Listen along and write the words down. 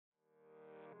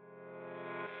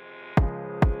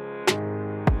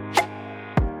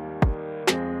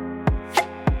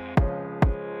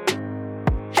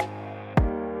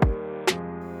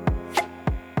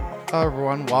Hello,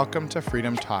 everyone. Welcome to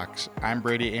Freedom Talks. I'm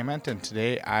Brady Ament, and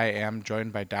today I am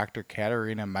joined by Dr.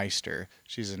 Katarina Meister.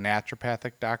 She's a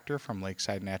naturopathic doctor from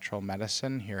Lakeside Natural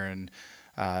Medicine here in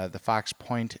the Fox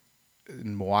Point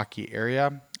in Milwaukee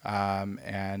area.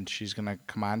 And she's going to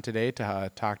come on today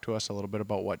to talk to us a little bit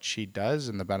about what she does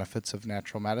and the benefits of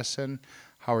natural medicine.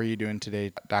 How are you doing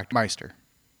today, Dr. Meister?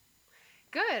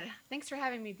 Good. Thanks for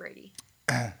having me, Brady.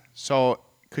 So,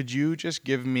 could you just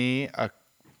give me a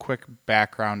quick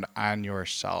background on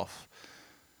yourself?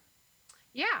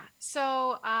 Yeah.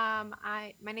 So,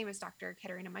 my name is Dr.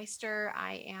 Katerina Meister.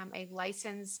 I am a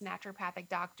licensed naturopathic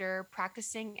doctor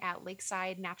practicing at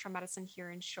Lakeside Natural Medicine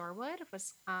here in Shorewood,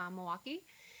 Milwaukee.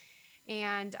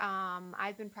 And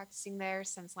I've been practicing there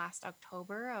since last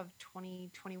October of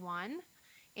 2021.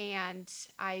 And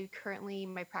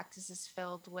my practice is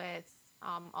filled with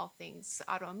all things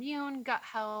autoimmune, gut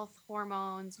health,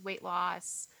 hormones, weight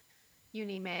loss, you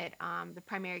name it, the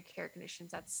primary care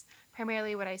conditions. That's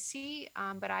primarily what I see.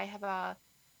 But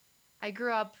I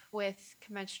grew up with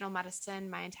conventional medicine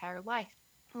my entire life,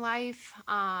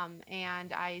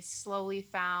 and I slowly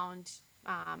found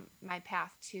my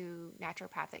path to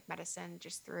naturopathic medicine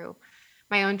just through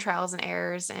my own trials and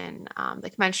errors in the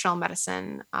conventional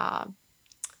medicine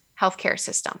healthcare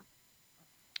system.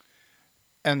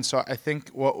 And so I think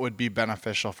what would be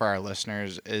beneficial for our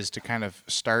listeners is to kind of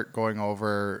start going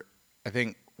over, I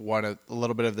think, a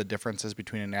little bit of the differences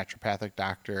between a naturopathic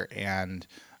doctor and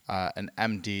an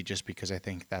MD, just because I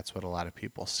think that's what a lot of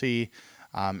people see,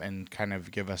 and kind of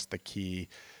give us the key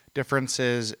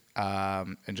differences,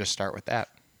 and just start with that.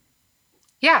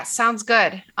 Yeah, sounds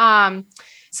good.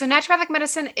 So naturopathic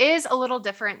medicine is a little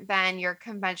different than your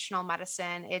conventional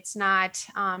medicine. It's not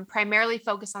primarily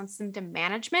focused on symptom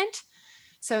management.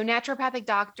 So naturopathic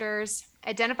doctors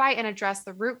identify and address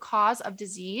the root cause of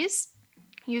disease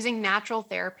using natural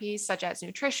therapies such as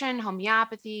nutrition,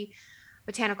 homeopathy,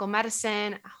 botanical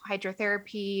medicine,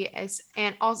 hydrotherapy,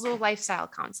 and also lifestyle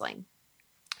counseling.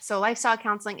 So lifestyle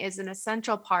counseling is an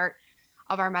essential part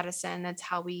of our medicine. That's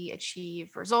how we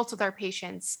achieve results with our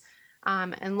patients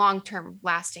and long-term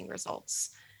lasting results.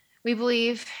 We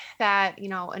believe that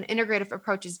an integrative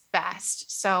approach is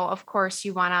best. So of course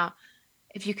you want to,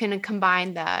 if you can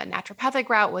combine the naturopathic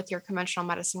route with your conventional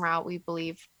medicine route, we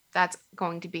believe that's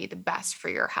going to be the best for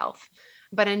your health.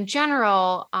 But in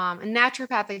general, a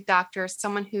naturopathic doctor is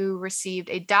someone who received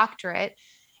a doctorate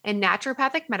in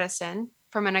naturopathic medicine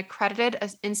from an accredited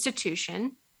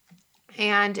institution.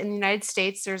 And in the United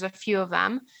States, there's a few of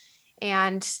them.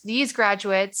 And these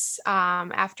graduates,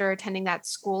 after attending that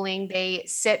schooling, they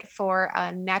sit for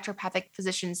a naturopathic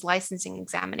physician's licensing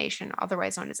examination,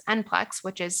 otherwise known as NPLEX,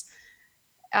 which is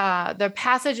the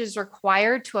passage is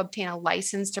required to obtain a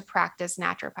license to practice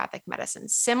naturopathic medicine,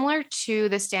 similar to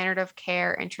the standard of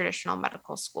care in traditional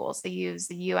medical schools. They use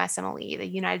the USMLE, the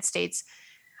United States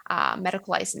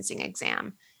medical licensing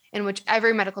exam, in which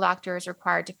every medical doctor is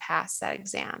required to pass that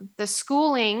exam. The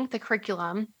schooling, the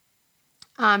curriculum,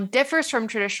 differs from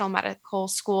traditional medical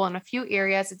school in a few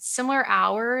areas. It's similar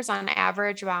hours on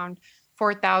average, around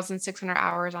 4,600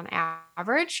 hours on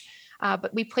average.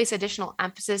 But we place additional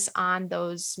emphasis on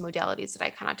those modalities that I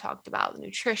kind of talked about: the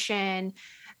nutrition,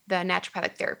 the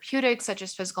naturopathic therapeutics, such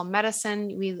as physical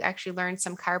medicine. We actually learn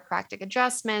some chiropractic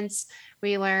adjustments.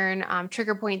 We learn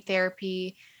trigger point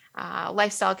therapy,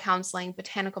 lifestyle counseling,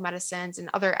 botanical medicines,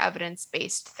 and other evidence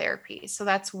based therapies. So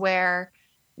that's where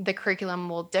the curriculum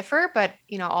will differ, but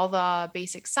all the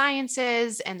basic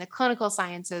sciences and the clinical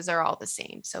sciences are all the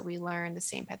same. So we learn the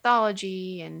same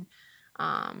pathology and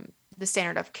um, the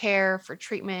standard of care for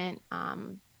treatment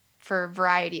for a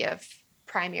variety of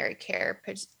primary care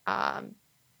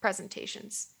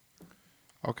presentations.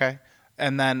 Okay.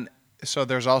 And then, so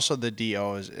there's also the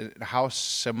DOs. How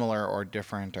similar or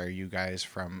different are you guys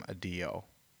from a DO?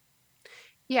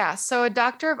 Yeah, so a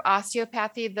doctor of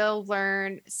osteopathy, they'll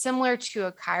learn similar to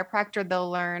a chiropractor,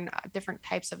 they'll learn different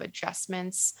types of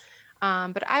adjustments.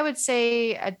 But I would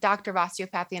say a doctor of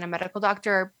osteopathy and a medical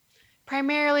doctor are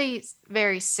primarily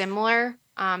very similar.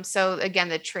 So again,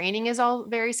 the training is all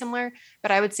very similar,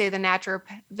 but I would say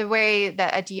the way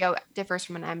that a DO differs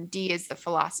from an MD is the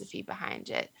philosophy behind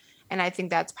it. And I think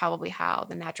that's probably how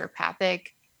the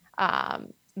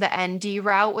ND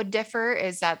route would differ,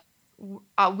 is that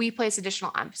we place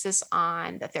additional emphasis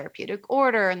on the therapeutic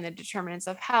order and the determinants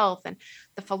of health and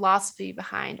the philosophy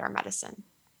behind our medicine.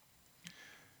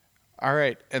 All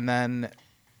right. And then,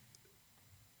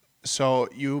 so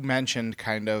you mentioned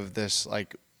kind of this,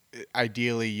 like,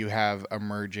 ideally you have a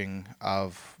merging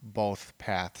of both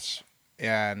paths.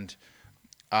 And,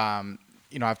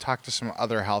 I've talked to some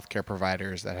other healthcare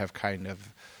providers that have kind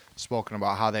of spoken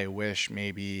about how they wish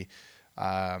maybe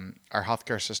our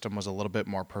healthcare system was a little bit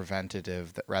more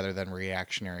preventative rather than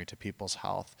reactionary to people's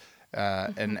health.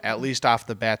 And at Mhm. least off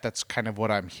the bat, that's kind of what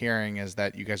I'm hearing, is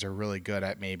that you guys are really good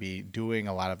at maybe doing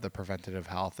a lot of the preventative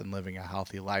health and living a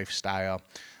healthy lifestyle,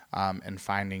 and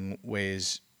finding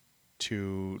ways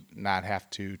to not have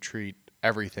to treat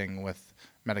everything with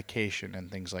medication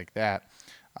and things like that.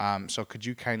 So could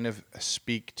you kind of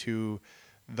speak to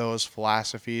those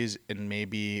philosophies and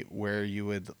maybe where you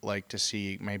would like to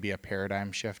see maybe a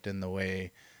paradigm shift in the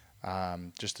way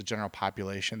just the general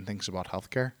population thinks about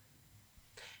healthcare?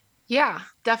 Yeah,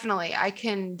 definitely. I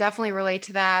can definitely relate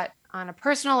to that on a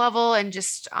personal level and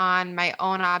just on my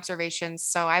own observations.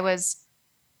 So I was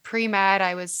pre-med,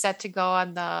 I was set to go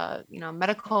on the,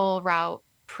 medical route,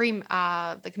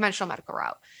 the conventional medical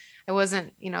route. I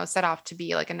wasn't, set off to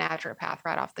be like a naturopath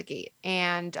right off the gate.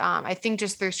 And I think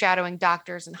just through shadowing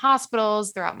doctors and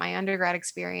hospitals throughout my undergrad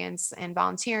experience and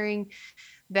volunteering,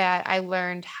 that I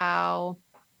learned how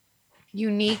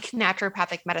unique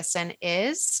naturopathic medicine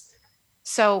is.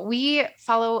 So, we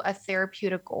follow a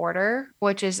therapeutic order,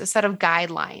 which is a set of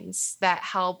guidelines that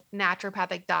help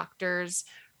naturopathic doctors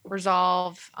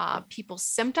resolve people's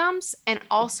symptoms and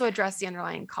also address the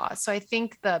underlying cause. So, I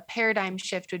think the paradigm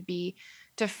shift would be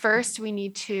to first,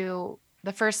 the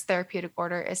first therapeutic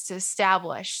order is to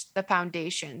establish the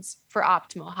foundations for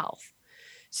optimal health.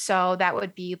 So that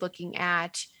would be looking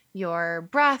at your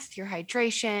breath, your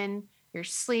hydration, your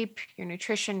sleep, your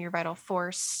nutrition, your vital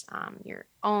force, your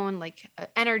own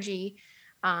energy,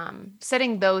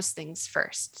 setting those things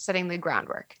first, setting the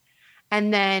groundwork.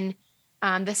 And then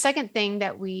the second thing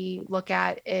that we look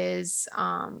at is,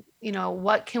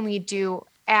 what can we do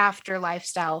after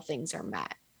lifestyle things are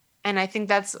met? And I think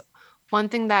that's one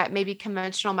thing that maybe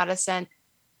conventional medicine,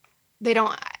 they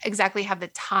don't exactly have the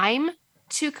time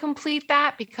to complete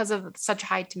that because of such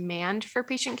high demand for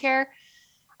patient care.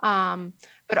 Um,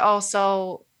 but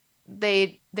also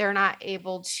they're not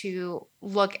able to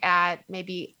look at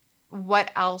maybe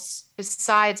what else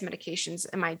besides medications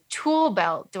in my tool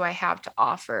belt do I have to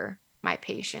offer my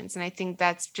patients. And I think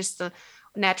that's just the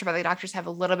naturopathic doctors have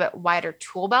a little bit wider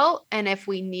tool belt. And if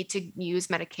we need to use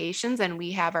medications and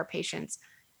we have our patients,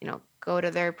 go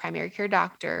to their primary care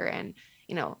doctor and,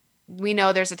 you know, we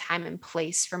know there's a time and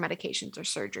place for medications or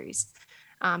surgeries.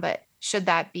 But should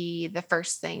that be the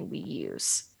first thing we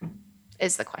use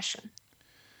is the question.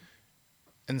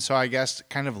 And so I guess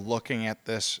kind of looking at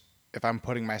this, if I'm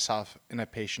putting myself in a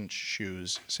patient's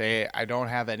shoes, say I don't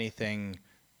have anything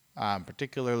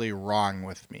particularly wrong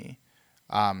with me,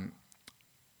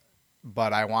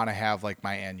 but I want to have like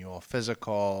my annual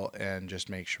physical and just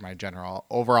make sure my general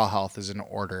overall health is in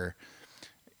order.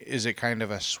 Is it kind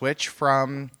of a switch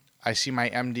from I see my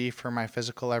MD for my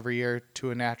physical every year to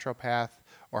a naturopath,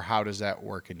 or how does that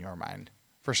work in your mind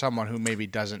for someone who maybe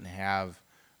doesn't have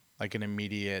like an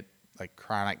immediate like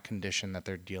chronic condition that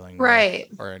they're dealing with Right.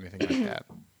 or anything like that?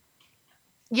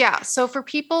 Yeah. So for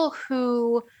people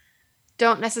who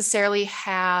don't necessarily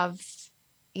have,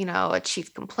 a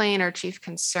chief complaint or chief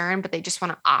concern, but they just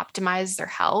want to optimize their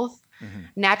health,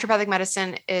 Mm-hmm. naturopathic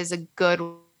medicine is a good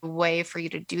way for you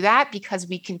to do that because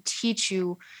we can teach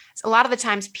you. A lot of the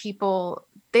times people,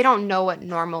 they don't know what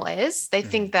normal is. They Mm-hmm.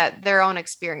 think that their own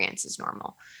experience is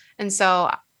normal. And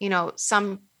so,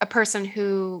 a person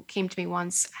who came to me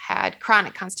once had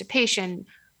chronic constipation,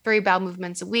 3 bowel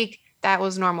movements a week. That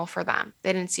was normal for them.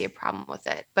 They didn't see a problem with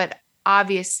it. But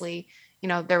obviously,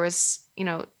 there was,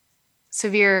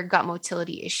 severe gut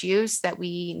motility issues that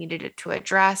we needed to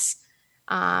address.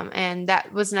 And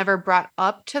that was never brought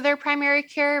up to their primary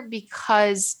care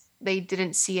because they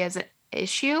didn't see as an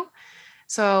issue.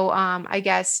 So I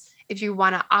guess if you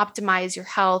want to optimize your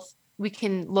health, we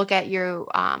can look at your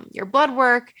blood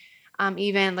work,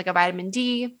 even like a vitamin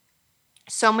D.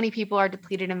 So many people are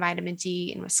depleted in vitamin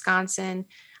D in Wisconsin.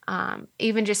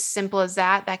 Even just simple as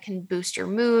that, that can boost your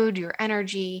mood, your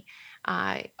energy,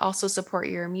 also support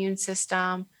your immune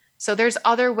system. So there's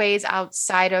other ways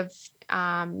outside of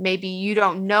maybe you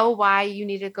don't know why you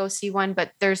need to go see one,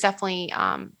 but there's definitely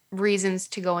reasons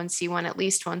to go and see one at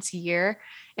least once a year,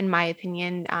 in my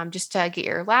opinion, just to get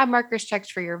your lab markers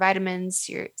checked for your vitamins,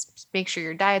 make sure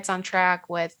your diet's on track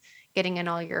with getting in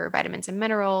all your vitamins and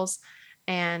minerals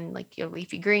and like your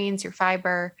leafy greens, your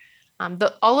fiber.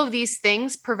 All of these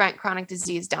things prevent chronic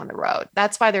disease down the road.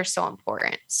 That's why they're so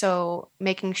important. So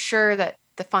making sure that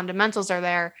the fundamentals are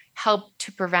there help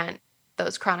to prevent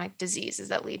those chronic diseases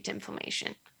that lead to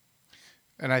inflammation.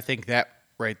 And I think that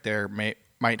right there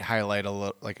might highlight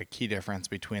like a key difference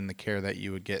between the care that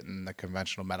you would get in the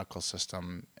conventional medical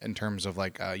system in terms of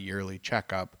like a yearly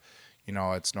checkup.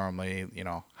 it's normally,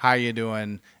 how you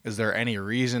doing? Is there any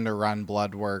reason to run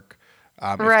blood work?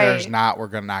 If there's Right. not,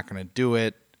 we're not going to do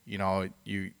it.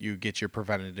 You get your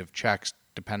preventative checks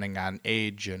depending on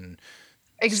age and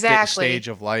stage Exactly.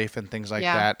 of life and things like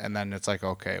Yeah. that. And then it's like,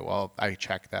 okay, well, I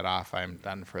check that off. I'm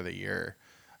done for the year.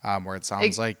 Where it sounds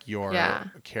Ex- like your yeah.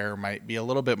 care might be a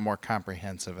little bit more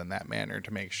comprehensive in that manner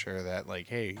to make sure that, like,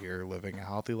 hey, you're living a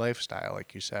healthy lifestyle.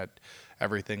 Like you said,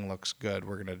 everything looks good.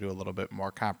 We're going to do a little bit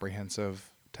more comprehensive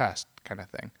test kind of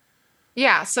thing.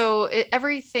 Yeah, so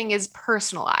everything is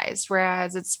personalized,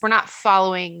 whereas we're not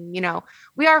following,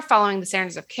 we are following the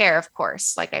standards of care, of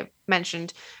course, like I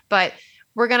mentioned, but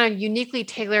we're going to uniquely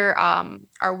tailor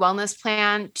our wellness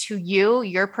plan to you,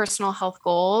 your personal health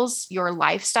goals, your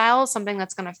lifestyle, something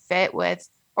that's going to fit with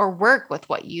or work with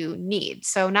what you need.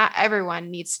 So not everyone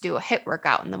needs to do a HIIT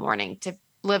workout in the morning to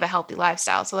live a healthy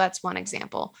lifestyle. So that's one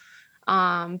example.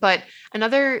 But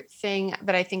another thing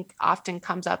that I think often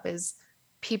comes up is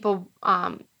people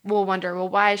will wonder, well,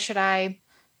 why should I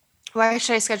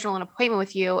schedule an appointment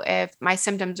with you if my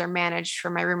symptoms are managed for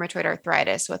my rheumatoid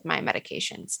arthritis with my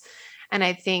medications? And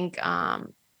I think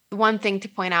one thing to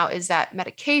point out is that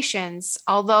medications,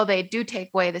 although they do take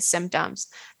away the symptoms,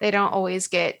 they don't always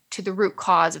get to the root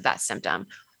cause of that symptom,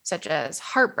 such as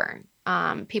heartburn.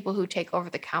 People who take over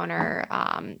the counter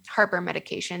heartburn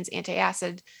medications,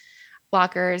 antacid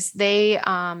blockers,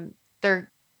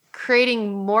 they're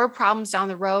creating more problems down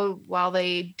the road while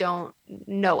they don't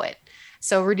know it.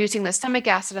 So reducing the stomach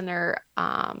acid in their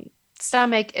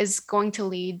stomach is going to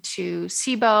lead to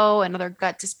SIBO and other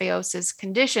gut dysbiosis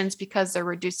conditions because they're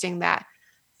reducing that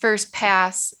first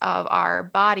pass of our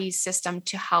body system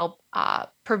to help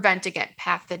prevent against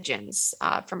pathogens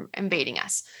from invading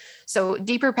us. So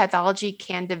deeper pathology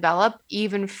can develop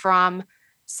even from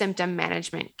symptom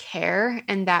management care.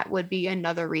 And that would be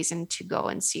another reason to go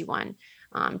and see one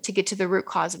to get to the root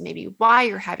cause of maybe why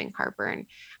you're having heartburn.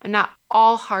 And not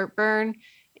all heartburn,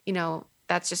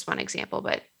 that's just one example,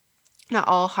 but not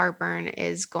all heartburn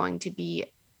is going to be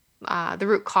the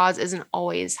root cause isn't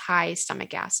always high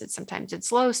stomach acid. Sometimes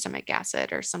it's low stomach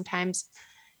acid, or sometimes,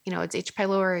 it's H.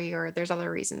 pylori, or there's other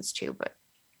reasons too. But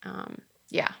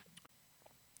yeah.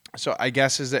 So I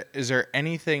guess is there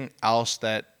anything else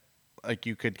that, like,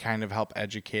 you could kind of help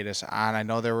educate us on? I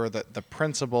know there were the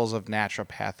principles of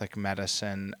naturopathic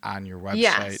medicine on your website.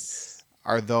 Yes.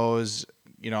 Are those,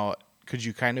 could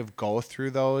you kind of go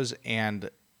through those and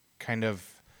kind of,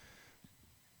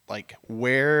 like,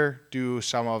 where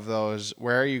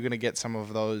are you going to get some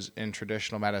of those in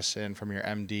traditional medicine from your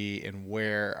MD, and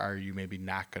where are you maybe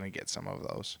not going to get some of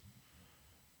those?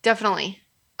 Definitely.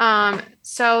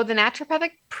 So the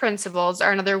naturopathic principles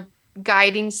are another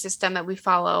guiding system that we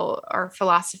follow, our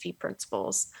philosophy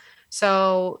principles.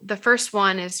 So the first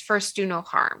one is first do no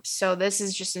harm. So this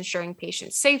is just ensuring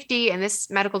patient safety, and this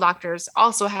medical doctors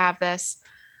also have this,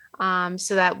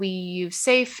 so that we use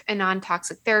safe and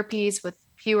non-toxic therapies with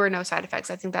fewer no side effects.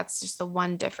 I think that's just the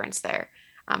one difference there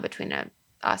between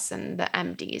us and the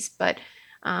MDs. But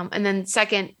and then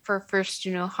second, for first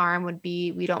do no harm would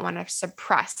be we don't want to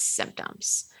suppress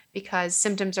symptoms because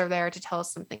symptoms are there to tell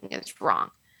us something is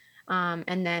wrong.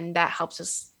 And then that helps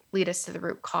us lead us to the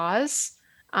root cause.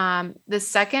 The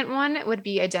second one would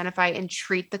be identify and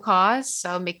treat the cause.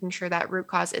 So making sure that root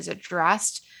cause is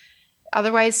addressed.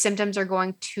 Otherwise, symptoms are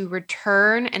going to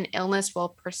return and illness will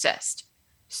persist.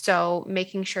 So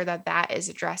making sure that that is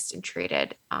addressed and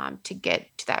treated to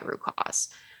get to that root cause.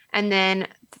 And then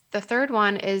the third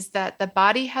one is that the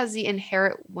body has the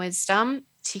inherent wisdom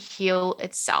to heal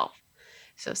itself.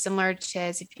 So similar to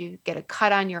as if you get a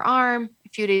cut on your arm, a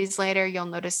few days later, you'll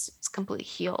notice it's completely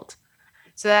healed.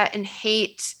 So that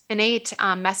innate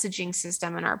messaging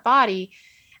system in our body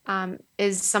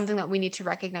is something that we need to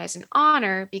recognize and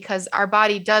honor because our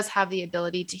body does have the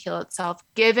ability to heal itself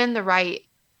given the right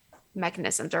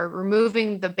mechanisms or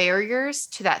removing the barriers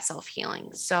to that self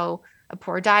healing. So a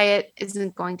poor diet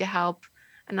isn't going to help.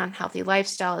 An unhealthy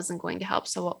lifestyle isn't going to help.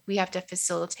 So we have to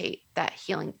facilitate that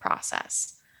healing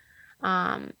process.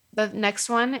 The next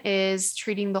one is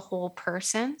treating the whole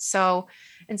person. So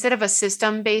instead of a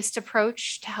system based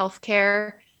approach to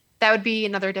healthcare, that would be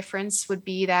another difference would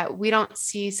be that we don't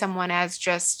see someone as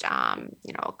just, a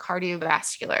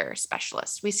cardiovascular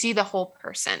specialist. We see the whole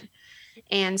person.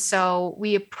 And so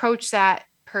we approach that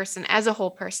person as a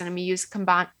whole person, and we use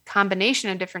combination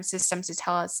of different systems to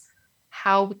tell us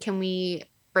how can we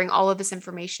bring all of this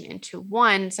information into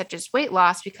one, such as weight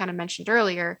loss, we kind of mentioned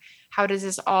earlier. How does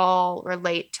this all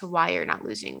relate to why you're not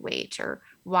losing weight or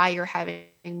why you're having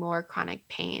more chronic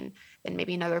pain than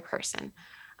maybe another person?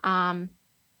 Um,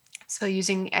 So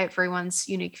using everyone's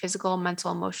unique physical,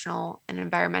 mental, emotional, and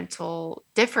environmental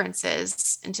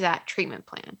differences into that treatment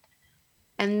plan.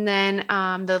 And then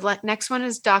the next one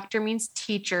is doctor means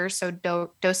teacher. So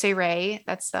docere re,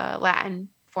 that's the Latin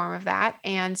form of that.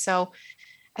 And so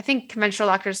I think conventional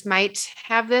doctors might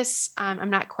have this. I'm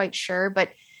not quite sure. But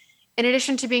in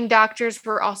addition to being doctors,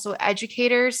 we're also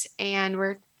educators and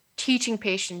we're teaching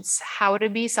patients how to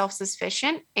be self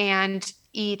sufficient and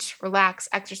eat, relax,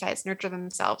 exercise, nurture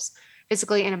themselves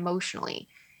physically and emotionally.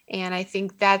 And I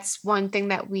think that's one thing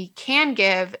that we can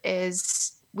give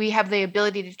is we have the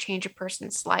ability to change a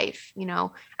person's life. I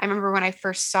remember when I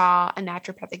first saw a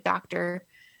naturopathic doctor,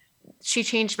 she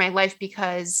changed my life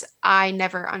because I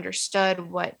never understood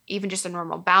what even just a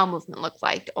normal bowel movement looked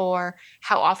like, or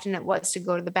how often it was to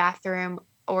go to the bathroom,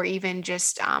 or even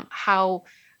just how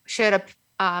should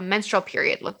a menstrual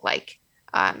period look like.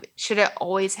 Should it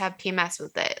always have PMS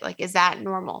with it? Like, is that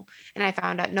normal? And I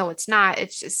found out no, it's not.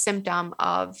 It's a symptom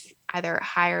of either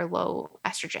high or low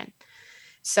estrogen.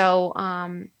 So,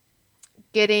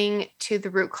 getting to the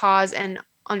root cause and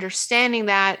understanding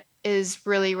that is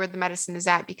really where the medicine is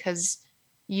at, because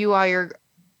you are your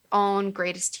own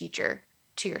greatest teacher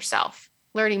to yourself.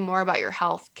 Learning more about your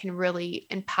health can really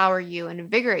empower you and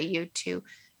invigorate you to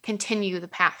continue the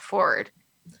path forward.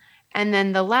 And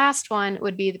then the last one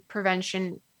would be the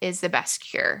prevention is the best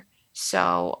cure.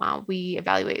 So we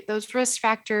evaluate those risk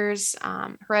factors,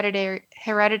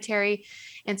 hereditary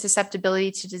and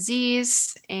susceptibility to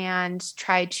disease, and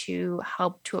try to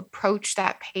help to approach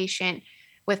that patient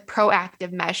with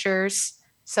proactive measures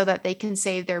so that they can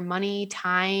save their money,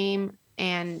 time,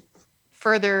 and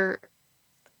further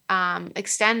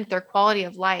extend their quality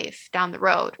of life down the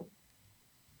road.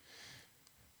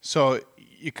 So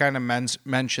you kind of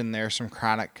mentioned there some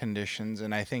chronic conditions,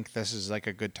 and I think this is like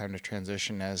a good time to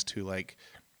transition as to like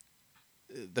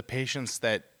the patients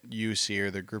that you see or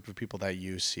the group of people that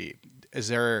you see. Is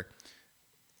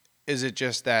it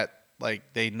just that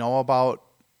like they know about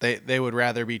they would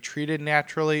rather be treated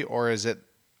naturally, or is it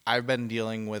I've been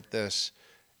dealing with this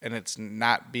and it's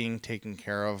not being taken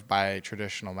care of by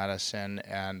traditional medicine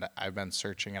and I've been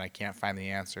searching and I can't find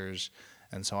the answers,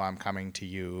 and so I'm coming to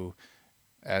you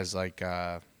as like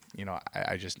I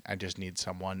just need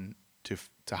someone to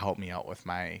help me out with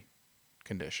my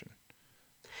condition.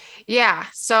 Yeah,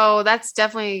 so that's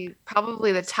definitely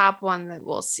probably the top one that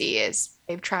we'll see is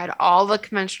they've tried all the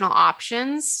conventional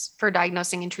options for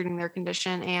diagnosing and treating their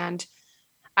condition, and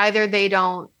either they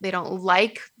don't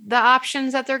like the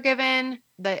options that they're given,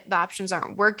 the options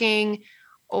aren't working,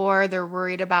 or they're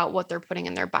worried about what they're putting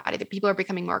in their body. The people are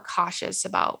becoming more cautious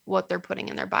about what they're putting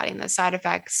in their body and the side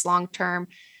effects long term.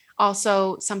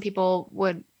 Also, some people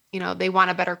would, they want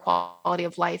a better quality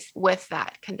of life with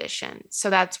that condition. So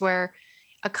that's where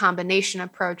a combination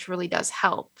approach really does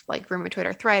help. Like rheumatoid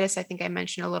arthritis, I think I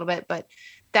mentioned a little bit, but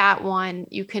that one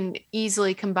you can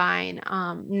easily combine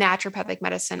naturopathic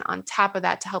medicine on top of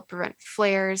that to help prevent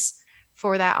flares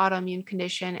for that autoimmune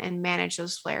condition and manage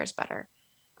those flares better.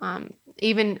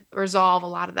 Even resolve a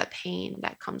lot of the pain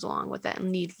that comes along with it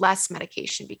and need less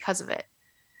medication because of it.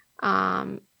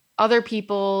 Um, Other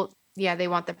people, yeah, they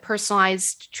want the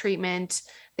personalized treatment.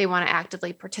 They want to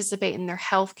actively participate in their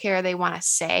healthcare. They want to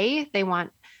say they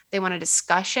want a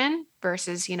discussion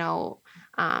versus they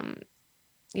want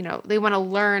to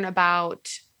learn about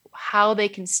how they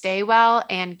can stay well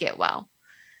and get well.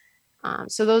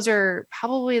 So those are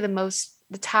probably the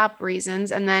top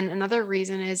reasons. And then another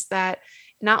reason is that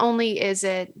not only is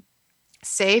it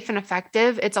safe and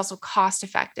effective, it's also cost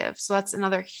effective. So that's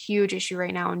another huge issue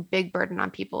right now and big burden on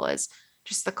people is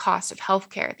just the cost of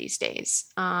healthcare these days.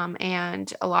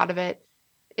 And a lot of it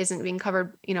isn't being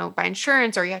covered, by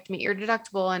insurance, or you have to meet your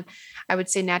deductible. And I would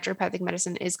say naturopathic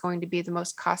medicine is going to be the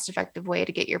most cost effective way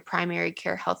to get your primary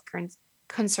care health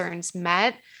concerns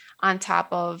met, on top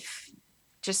of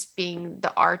just being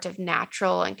the art of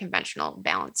natural and conventional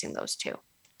balancing those two.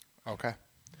 Okay.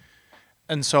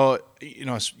 And so,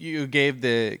 you gave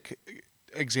the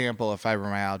example of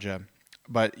fibromyalgia,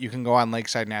 but you can go on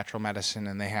Lakeside Natural Medicine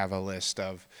and they have a list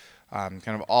of kind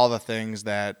of all the things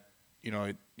that,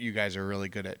 you guys are really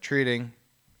good at treating.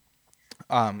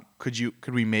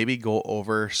 Could we maybe go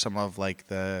over some of like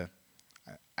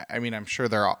I mean, I'm sure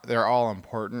they're all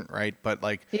important, right? But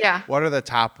like, Yeah. what are the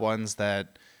top ones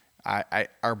that I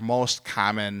are most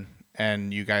common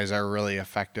and you guys are really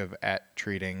effective at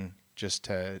treating? Just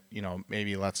to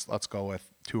maybe let's go with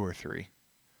two or three.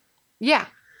 Yeah.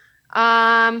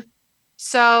 Um,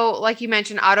 so like you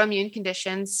mentioned, autoimmune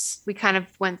conditions, we kind of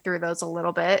went through those a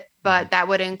little bit, Mm-hmm. but that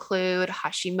would include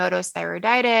Hashimoto's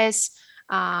thyroiditis,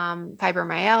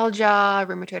 fibromyalgia,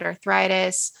 rheumatoid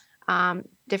arthritis,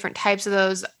 different types of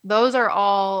those. Those are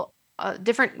all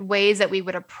different ways that we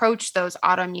would approach those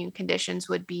autoimmune conditions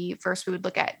would be first, we would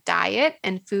look at diet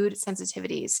and food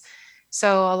sensitivities.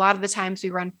 So a lot of the times we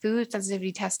run food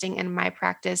sensitivity testing in my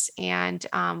practice, and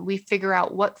we figure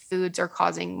out what foods are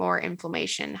causing more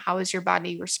inflammation. How is your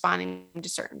body responding to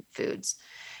certain foods?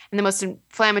 And the most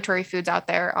inflammatory foods out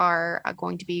there are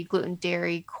going to be gluten,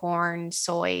 dairy, corn,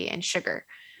 soy, and sugar.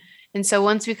 And so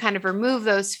once we kind of remove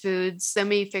those foods, then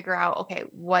we figure out, okay,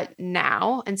 what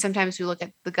now? And sometimes we look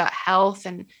at the gut health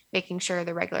and making sure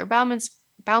the regular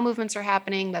bowel movements are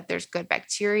happening, that there's good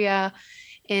bacteria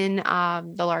in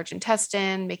the large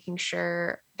intestine, making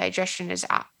sure digestion is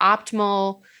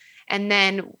optimal. And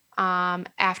then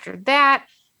after that,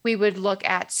 we would look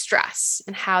at stress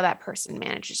and how that person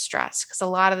manages stress. Because a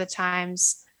lot of the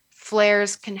times,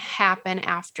 flares can happen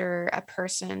after a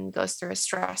person goes through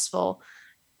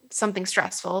something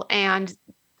stressful, and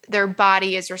their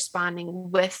body is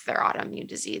responding with their autoimmune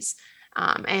disease.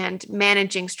 And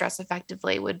managing stress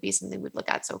effectively would be something we'd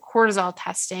look at. So cortisol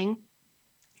testing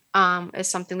is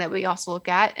something that we also look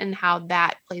at, and how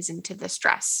that plays into the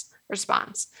stress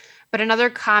response. But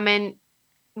another common,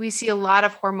 we see a lot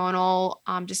of hormonal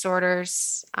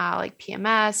disorders like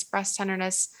PMS, breast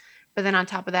tenderness. But then on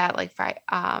top of that, like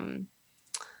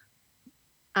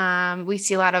we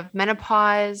see a lot of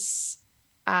menopause,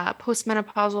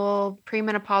 postmenopausal,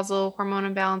 premenopausal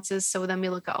hormone imbalances. So then we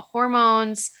look at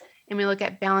hormones, and we look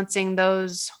at balancing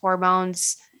those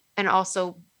hormones, and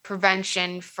also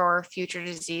prevention for future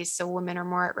disease. So women are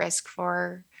more at risk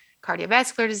for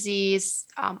cardiovascular disease,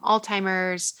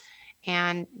 Alzheimer's,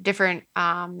 and different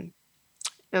bone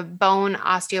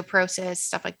osteoporosis,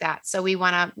 stuff like that. So we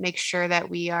want to make sure that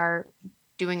we are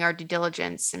doing our due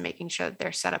diligence and making sure that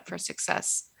they're set up for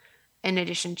success, in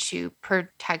addition to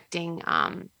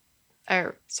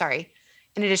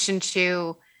in addition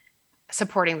to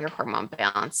supporting their hormone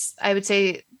balance. I would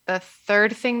say the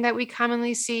third thing that we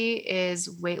commonly see is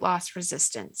weight loss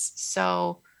resistance.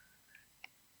 So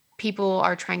people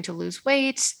are trying to lose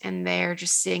weight, and they're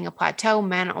just seeing a plateau,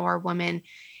 men or women,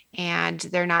 and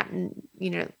they're not,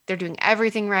 they're doing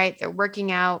everything right. They're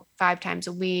working out 5 times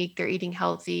a week. They're eating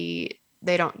healthy.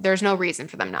 There's no reason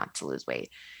for them not to lose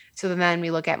weight. So then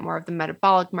we look at more of the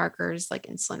metabolic markers like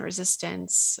insulin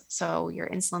resistance. So your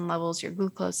insulin levels, your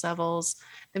glucose levels.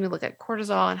 Then we look at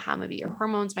cortisol and how maybe your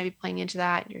hormones might be playing into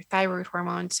that, your thyroid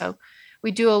hormone. So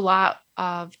we do a lot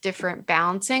of different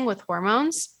balancing with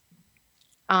hormones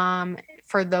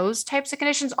for those types of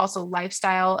conditions. Also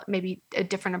lifestyle, maybe a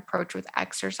different approach with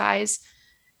exercise,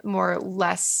 more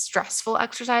less stressful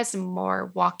exercise, and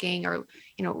more walking or,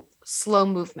 slow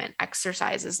movement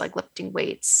exercises like lifting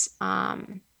weights.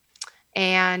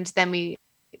 And then we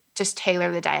just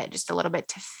tailor the diet just a little bit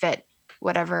to fit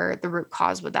whatever the root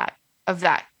cause of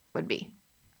that would be.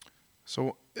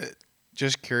 So,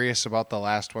 just curious about the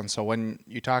last one. So, when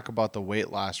you talk about the weight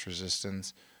loss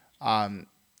resistance, how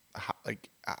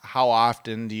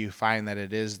often do you find that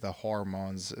it is the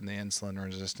hormones and the insulin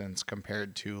resistance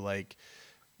compared to like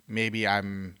maybe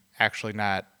I'm actually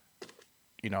not,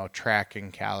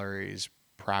 tracking calories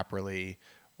properly,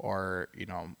 or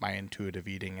my intuitive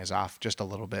eating is off just a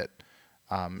little bit,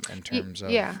 in terms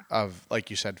Yeah. of like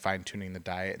you said, fine tuning the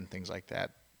diet and things like that.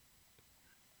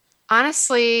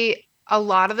 Honestly, a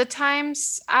lot of the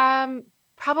times,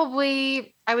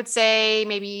 probably I would say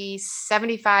maybe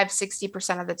 75,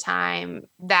 60% of the time,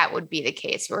 that would be the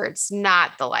case where it's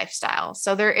not the lifestyle.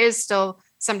 So there is still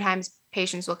sometimes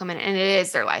patients will come in and it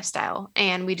is their lifestyle.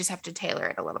 And we just have to tailor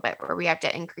it a little bit, where we have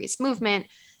to increase movement,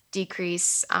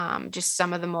 decrease just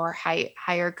some of the more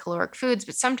higher caloric foods.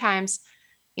 But sometimes,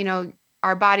 you know,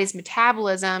 our body's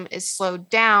metabolism is slowed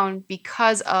down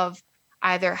because of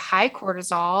either high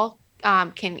cortisol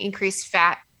can increase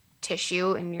fat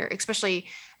tissue in your, especially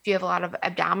if you have a lot of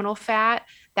abdominal fat,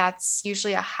 that's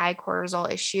usually a high cortisol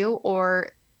issue.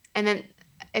 And then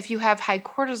if you have high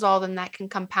cortisol, then that can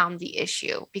compound the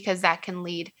issue, because that can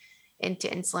lead into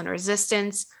insulin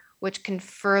resistance, which can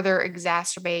further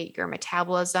exacerbate your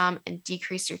metabolism and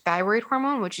decrease your thyroid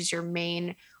hormone, which is your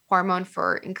main hormone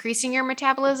for increasing your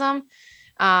metabolism.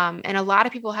 And a lot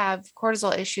of people have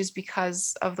cortisol issues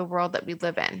because of the world that we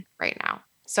live in right now.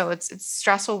 So it's a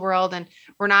stressful world, and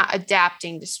we're not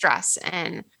adapting to stress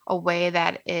in a way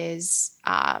that is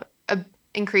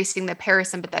increasing the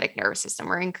parasympathetic nervous system.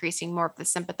 We're increasing more of the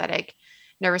sympathetic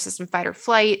nervous system, fight or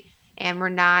flight, and we're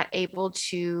not able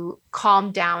to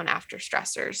calm down after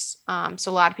stressors.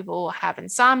 So a lot of people will have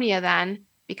insomnia then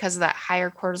because of that higher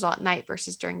cortisol at night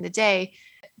versus during the day.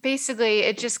 Basically,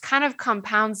 it just kind of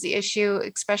compounds the issue,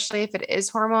 especially if it is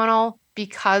hormonal,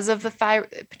 because of the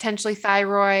potentially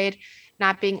thyroid,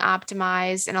 not being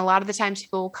optimized. And a lot of the times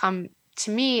people will come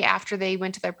to me after they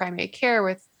went to their primary care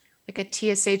with like a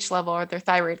TSH level or their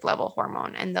thyroid level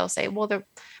hormone. And they'll say, well,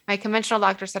 my conventional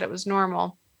doctor said it was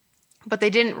normal, but they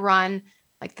didn't run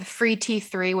like the free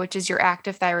T3, which is your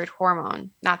active thyroid hormone,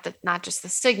 not just the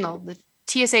signal. The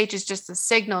TSH is just the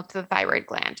signal to the thyroid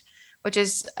gland, which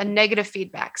is a negative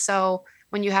feedback. So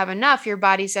when you have enough, your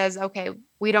body says, okay,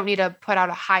 we don't need to put out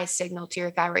a high signal to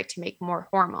your thyroid to make more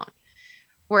hormone.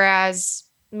 Whereas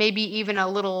maybe even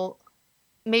a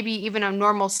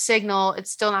normal signal,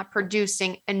 it's still not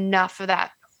producing enough of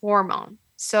that hormone.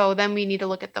 So then we need to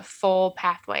look at the full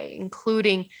pathway,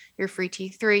 including your free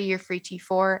T3, your free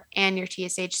T4, and your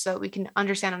TSH, so that we can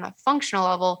understand on a functional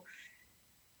level,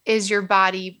 is your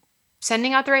body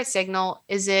sending out the right signal?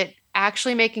 Is it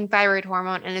actually making thyroid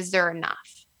hormone? And is there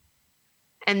enough?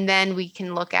 And then we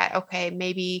can look at, okay,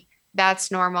 maybe that's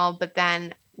normal, but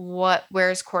then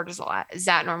where's cortisol at? Is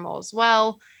that normal as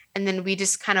well? And then we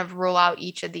just kind of rule out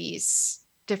each of these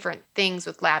different things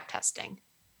with lab testing.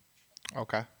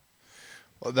 Okay.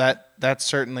 Well, that's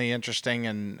certainly interesting,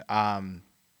 and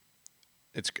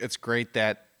it's great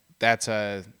that that's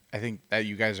a I think that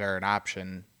you guys are an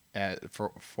option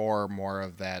for more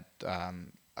of that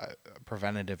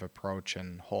preventative approach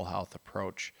and whole health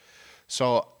approach.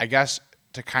 So I guess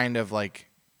to kind of like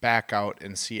back out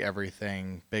and see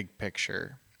everything big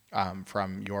picture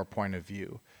from your point of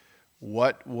view,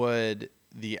 what would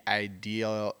the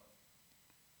ideal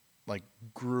like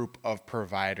group of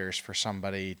providers for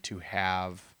somebody to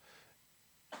have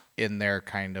in their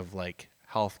kind of like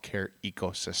healthcare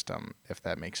ecosystem, if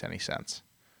that makes any sense?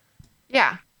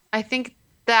 Yeah, I think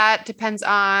that depends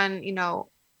on,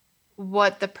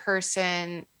 what the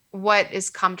person, what is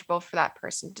comfortable for that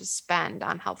person to spend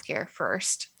on healthcare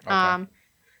first. Okay.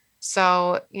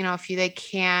 So, if they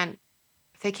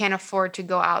can't afford to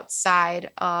go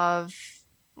outside of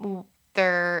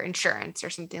their insurance or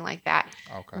something like that,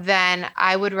 Okay. then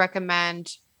I would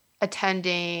recommend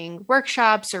attending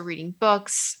workshops or reading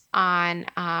books on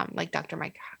like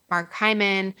Mark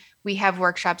Hyman. We have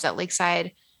workshops at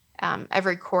Lakeside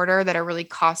every quarter that are really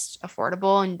cost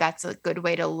affordable, and that's a good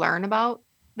way to learn about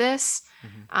this.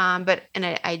 Hmm. But in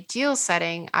an ideal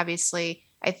setting, obviously,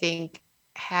 I think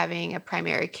having a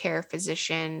primary care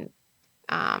physician,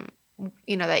 um,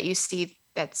 that you see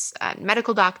that's a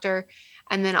medical doctor,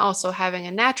 and then also having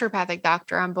a naturopathic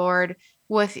doctor on board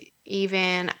with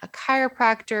even a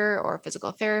chiropractor or a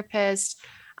physical therapist.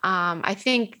 I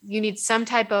think you need some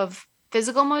type of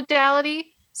physical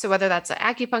modality. So whether that's an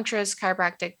acupuncturist,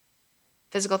 chiropractic,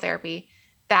 physical therapy,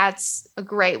 that's a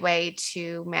great way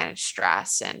to manage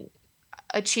stress and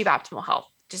achieve optimal health.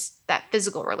 Just that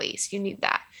physical release, you need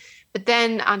that. But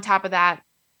then on top of that,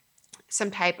 some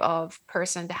type of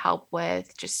person to help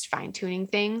with just fine tuning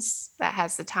things that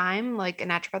has the time, like a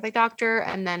naturopathic doctor.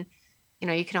 And then,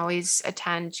 you can always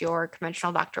attend your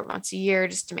conventional doctor once a year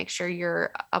just to make sure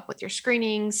you're up with your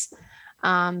screenings.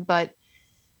 But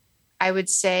I would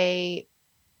say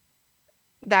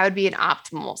that would be an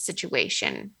optimal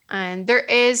situation. And there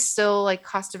is still like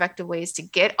cost effective ways to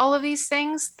get all of these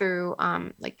things through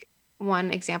like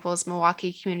one example is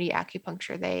Milwaukee Community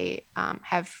Acupuncture. They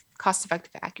have cost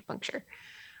effective acupuncture.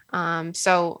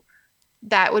 So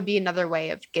that would be another way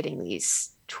of getting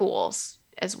these tools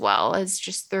as well as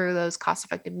just through those cost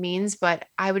effective means. But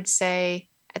I would say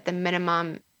at the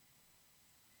minimum,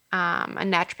 a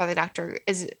naturopathic doctor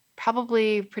is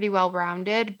probably pretty well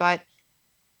rounded, but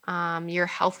your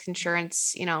health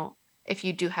insurance, if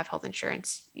you do have health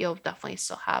insurance, you'll definitely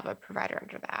still have a provider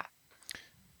under that.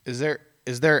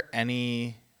 Is there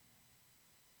any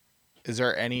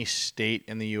state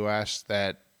in the U.S.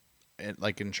 that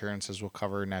like insurances will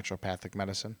cover naturopathic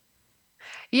medicine?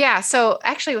 Yeah. So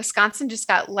actually, Wisconsin just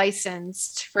got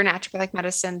licensed for naturopathic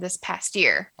medicine this past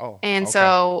year. Oh, And okay.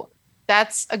 so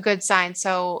that's a good sign.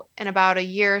 So in about a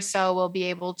year or so, we'll be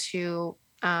able to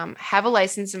have a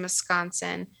license in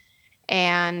Wisconsin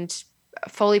and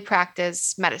fully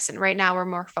practice medicine. Right now, we're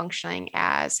more functioning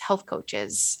as health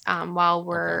coaches while Okay.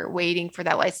 we're waiting for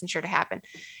that licensure to happen.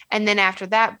 And then after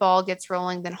that ball gets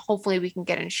rolling, then hopefully we can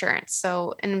get insurance.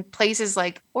 So in places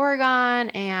like Oregon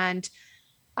and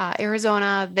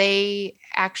Arizona, they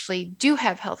actually do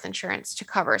have health insurance to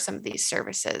cover some of these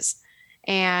services.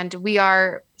 And we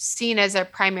are seen as a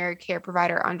primary care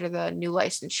provider under the new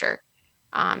licensure.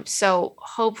 So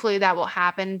hopefully that will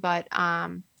happen, but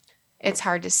it's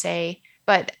hard to say.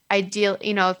 But ideal,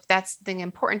 if that's something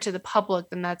important to the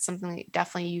public, then that's something that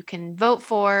definitely you can vote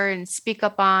for and speak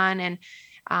up on. And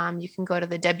you can go to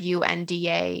the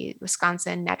WNDA,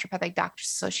 Wisconsin Naturopathic Doctors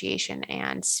Association,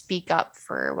 and speak up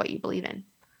for what you believe in.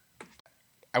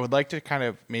 I would like to kind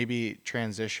of maybe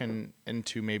transition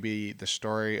into maybe the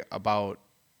story about,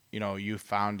 you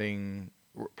founding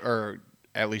or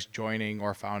at least joining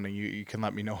or founding. You can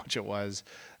let me know which it was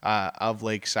of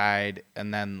Lakeside,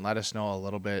 and then let us know a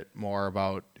little bit more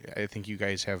about. I think you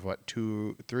guys have what,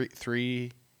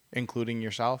 three, including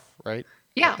yourself, right?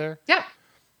 Out Yeah. there. Yep.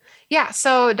 Yeah.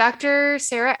 So Dr.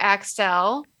 Sarah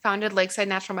Axtell founded Lakeside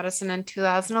Natural Medicine in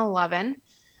 2011.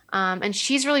 And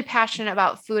she's really passionate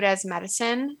about food as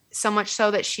medicine, so much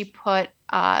so that she put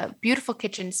a beautiful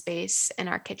kitchen space in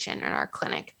our kitchen in our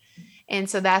clinic. And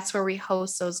so that's where we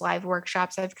host those live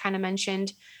workshops I've kind of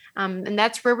mentioned. And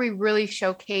that's where we really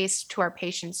showcase to our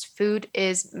patients food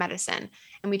is medicine.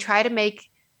 And we try to make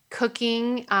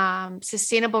cooking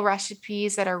sustainable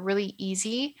recipes that are really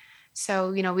easy.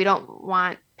 So, we don't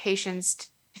want patients to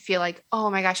feel like, oh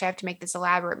my gosh, I have to make this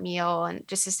elaborate meal and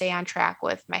just to stay on track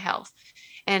with my health.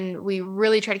 And we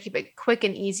really try to keep it quick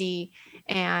and easy.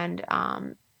 And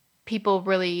people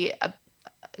really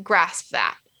grasp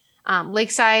that.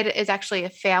 Lakeside is actually a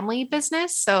family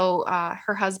business. So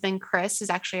her husband, Chris, is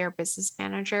actually our business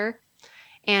manager.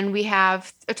 And we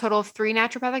have a total of three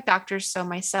naturopathic doctors. So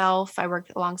myself, I work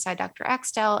alongside Dr.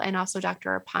 Axtell and also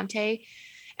Dr. Aponte.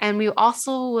 And we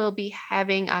also will be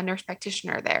having a nurse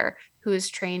practitioner there who is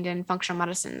trained in functional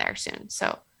medicine there soon.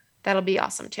 So that'll be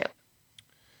awesome too.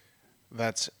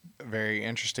 That's very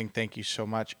interesting. Thank you so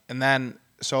much. And then,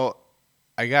 so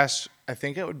I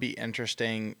think it would be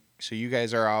interesting. So you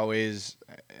guys are always,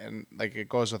 and like it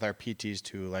goes with our PTs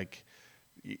too. Like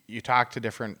you talk to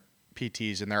different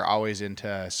PTs, and they're always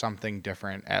into something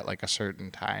different at like a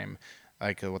certain time,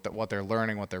 like what they're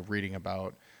learning, what they're reading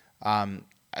about.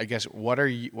 I guess what are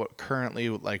you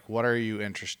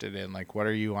interested in? Like what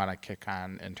are you on a kick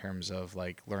on in terms of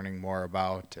like learning more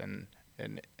about and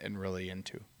really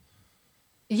into?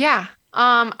 Yeah.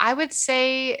 I would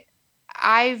say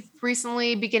I've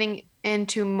recently been getting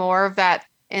into more of that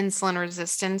insulin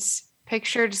resistance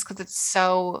picture just because it's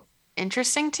so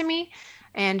interesting to me.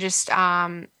 And just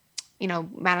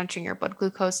managing your blood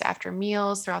glucose after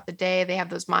meals throughout the day. They have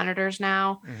those monitors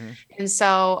now. Hmm. And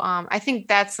so I think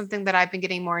that's something that I've been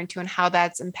getting more into and how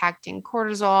that's impacting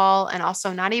cortisol and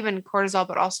also not even cortisol,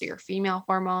 but also your female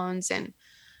hormones and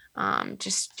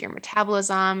just your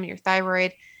metabolism, your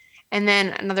thyroid. And then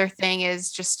another thing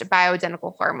is just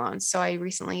bioidentical hormones. So I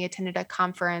recently attended a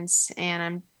conference and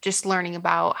I'm just learning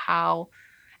about how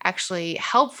actually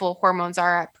helpful hormones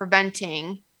are at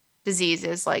preventing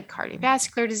diseases like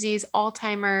cardiovascular disease,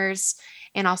 Alzheimer's,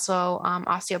 and also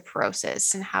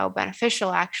osteoporosis, and how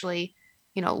beneficial actually,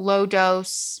 low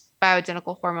dose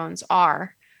bioidentical hormones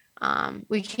are.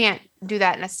 We can't do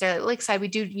that necessarily at Lakeside. We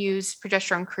do use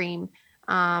progesterone cream,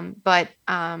 but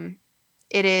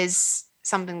it is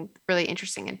something really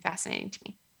interesting and fascinating to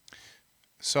me.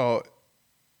 So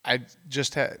I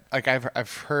just had like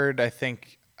I've heard, I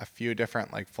think, a few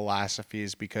different like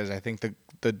philosophies, because I think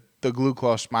the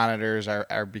glucose monitors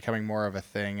are becoming more of a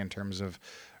thing in terms of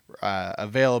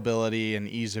availability and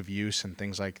ease of use and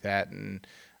things like that. And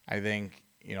I think,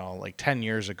 like 10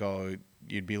 years ago,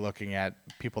 you'd be looking at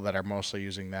people that are mostly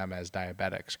using them as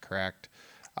diabetics, correct?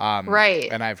 Right.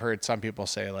 And I've heard some people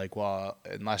say like, well,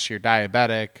 unless you're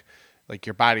diabetic, like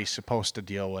your body's supposed to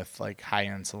deal with like high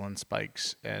insulin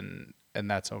spikes, and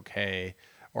that's okay,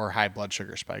 or high blood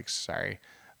sugar spikes. Sorry.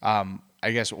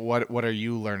 I guess what are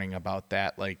you learning about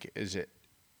that? Like, is it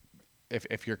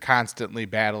if you're constantly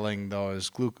battling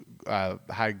those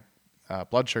high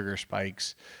blood sugar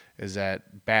spikes, is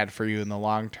that bad for you in the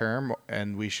long term,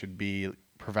 and we should be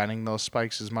preventing those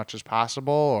spikes as much as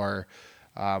possible, or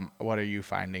what are you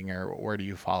finding, or where do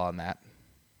you fall on that?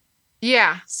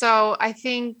 Yeah. So I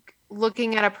think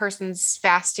looking at a person's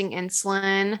fasting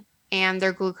insulin and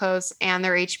their glucose and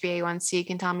their HbA1c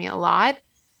can tell me a lot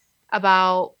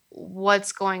about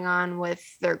what's going on with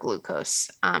their glucose,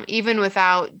 even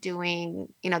without doing,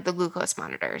 the glucose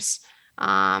monitors.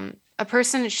 A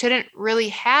person shouldn't really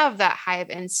have that high of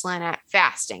insulin at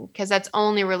fasting because that's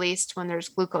only released when there's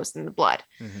glucose in the blood.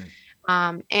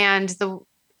 Hmm. And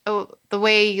the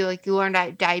way you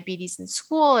learn diabetes in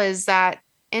school is that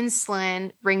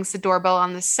insulin rings the doorbell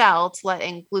on the cell to let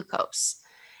in glucose.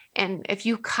 And if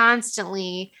you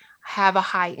constantly have a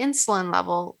high insulin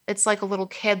level, it's like a little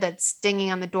kid that's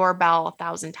dinging on the doorbell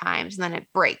 1,000 times and then it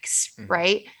breaks, Hmm.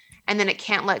 right? And then it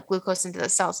can't let glucose into the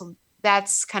cell. So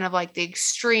that's kind of like the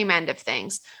extreme end of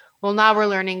things. Well, now we're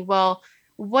learning, well,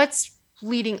 what's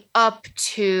leading up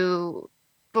to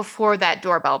before that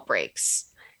doorbell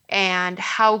breaks? And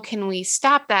how can we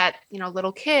stop that,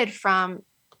 little kid from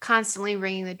constantly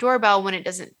ringing the doorbell when it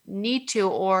doesn't need to,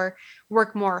 or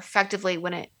work more effectively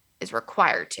when it is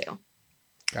required to?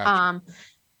 Gotcha. Um,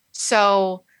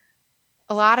 So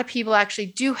a lot of people actually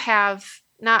do have,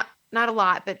 not a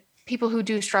lot, but people who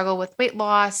do struggle with weight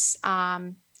loss.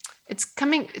 It's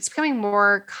becoming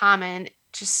more common,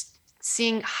 just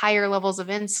seeing higher levels of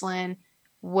insulin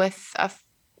with a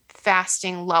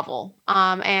fasting level.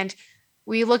 And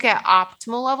we look at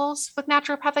optimal levels with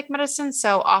naturopathic medicine.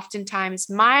 So oftentimes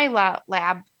my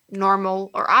lab normal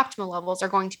or optimal levels are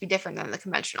going to be different than the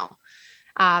conventional.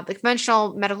 The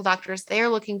conventional medical doctors, they're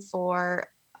looking for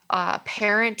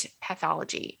parent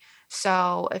pathology.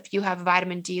 So if you have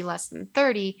vitamin D less than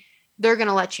 30, they're going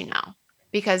to let you know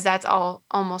because that's all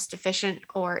almost deficient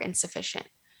or insufficient.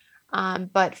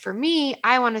 But for me,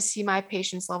 I want to see my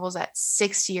patients' levels at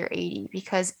 60 or 80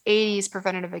 because 80 is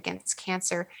preventative against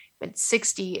cancer, but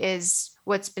 60 is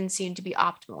what's been seen to be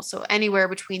optimal. So anywhere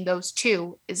between those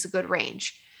two is a good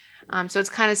range. So it's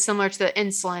kind of similar to the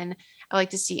insulin. I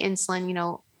like to see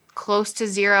insulin, close to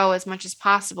zero as much as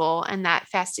possible, and that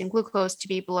fasting glucose to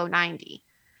be below 90,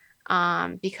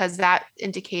 because that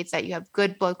indicates that you have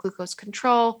good blood glucose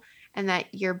control and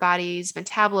that your body's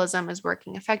metabolism is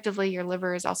working effectively. Your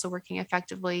liver is also working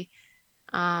effectively.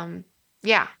 Yeah.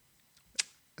 And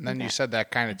then you said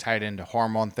that kind of tied into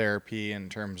hormone therapy in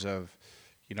terms of,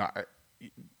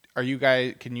 are you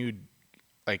guys, can you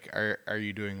like, are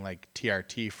you doing like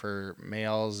TRT for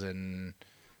males and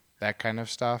that kind of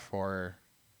stuff, or?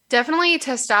 Definitely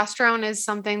testosterone is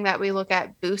something that we look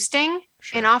at boosting.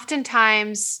 Sure. And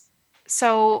oftentimes,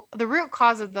 so the root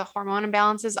cause of the hormone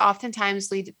imbalances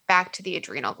oftentimes lead back to the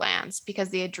adrenal glands because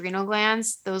the adrenal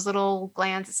glands, those little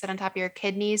glands that sit on top of your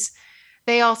kidneys,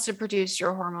 they also produce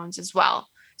your hormones as well.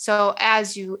 So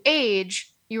as you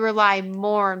age, you rely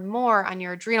more and more on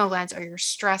your adrenal glands or your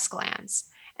stress glands.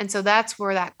 And so that's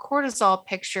where that cortisol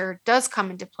picture does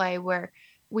come into play, where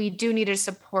we do need to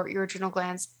support your adrenal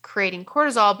glands creating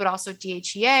cortisol, but also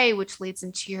DHEA, which leads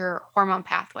into your hormone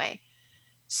pathway.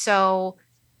 So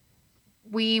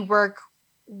we work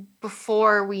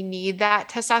before we need that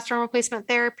testosterone replacement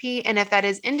therapy. And if that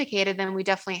is indicated, then we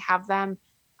definitely have them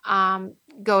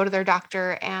go to their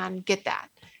doctor and get that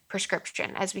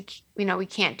prescription. As we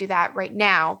can't do that right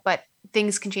now, but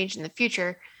things can change in the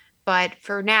future. But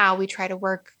for now, we try to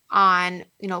work on,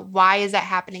 why is that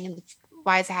happening in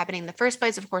the first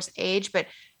place? Of course, age, but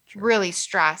Sure. Really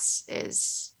stress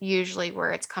is usually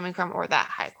where it's coming from, or that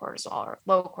high cortisol or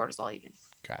low cortisol even.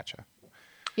 Gotcha.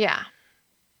 Yeah.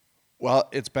 Well,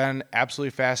 it's been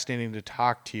absolutely fascinating to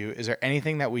talk to you. Is there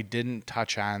anything that we didn't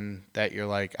touch on that you're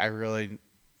like, I really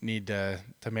need to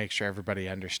make sure everybody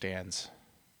understands?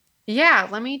 Yeah,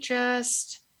 let me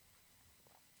just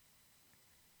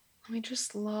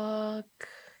look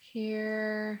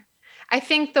here. I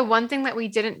think the one thing that we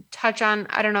didn't touch on,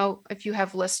 I don't know if you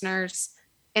have listeners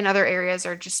in other areas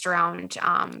or just around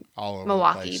All over the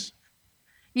Milwaukee. place.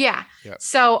 Yeah. Yep.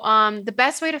 So the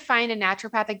best way to find a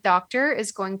naturopathic doctor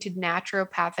is going to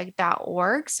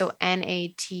naturopathic.org. So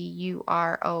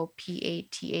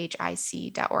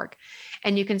naturopathic.org.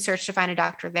 And you can search to find a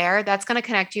doctor there. That's going to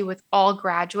connect you with all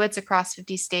graduates across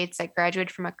 50 states that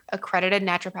graduated from a accredited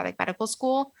naturopathic medical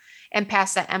school and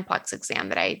passed that NPLEX exam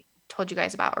that I told you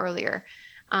guys about earlier.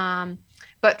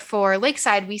 But for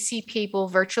Lakeside, we see people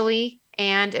virtually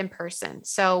and in person.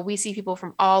 So we see people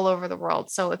from all over the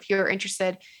world. So if you're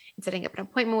interested in setting up an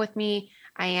appointment with me,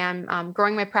 I am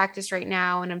growing my practice right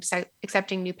now and I'm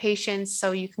accepting new patients.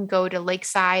 So you can go to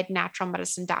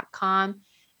lakesidenaturalmedicine.com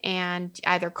and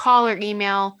either call or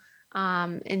email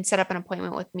and set up an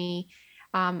appointment with me.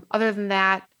 Other than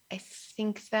that, I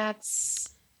think that's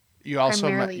You also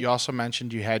primarily. you also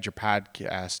mentioned you had your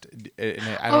podcast, and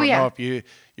I Oh don't know yeah. if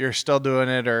you're still doing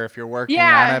it or if you're working on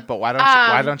Yeah. it. But why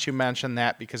don't you mention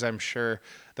that? Because I'm sure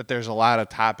that there's a lot of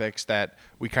topics that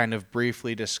we kind of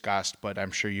briefly discussed, but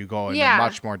I'm sure you go into Yeah.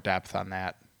 much more depth on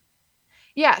that.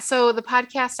 Yeah, so the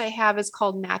podcast I have is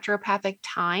called Naturopathic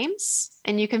Times,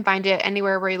 and you can find it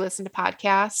anywhere where you listen to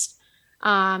podcasts.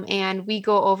 And we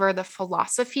go over the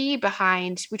philosophy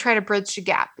behind, we try to bridge the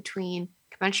gap between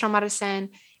conventional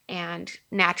medicine and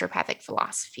naturopathic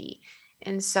philosophy.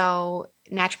 And so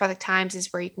Naturopathic Times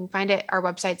is where you can find it. Our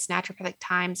website's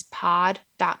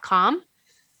naturopathictimespod.com.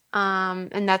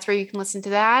 And that's where you can listen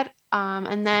to that.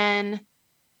 And then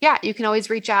yeah, you can always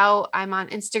reach out. I'm on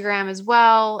Instagram as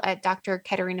well at Dr.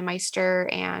 Katerina Meister,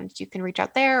 and you can reach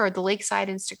out there, or the Lakeside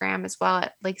Instagram as well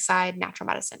at Lakeside Natural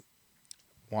Medicine.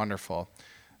 Wonderful.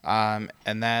 And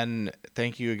then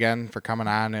thank you again for coming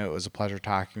on. It was a pleasure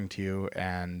talking to you.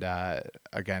 And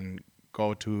again,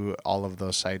 go to all of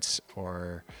those sites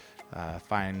or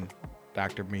find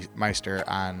Dr. Meister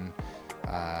on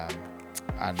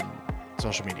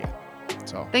social media.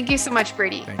 So thank you so much,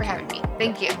 Brady, for having me.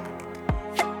 Thank you.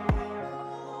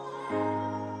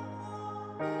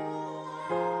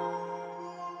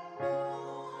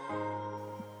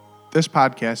 This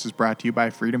podcast is brought to you by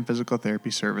Freedom Physical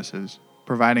Therapy Services,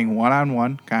 providing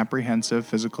one-on-one comprehensive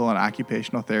physical and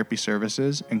occupational therapy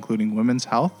services, including women's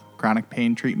health, chronic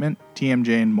pain treatment,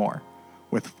 TMJ, and more.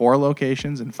 With 4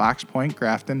 locations in Fox Point,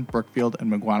 Grafton, Brookfield,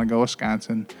 and Mukwonago,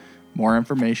 Wisconsin. More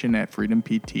information at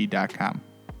freedompt.com.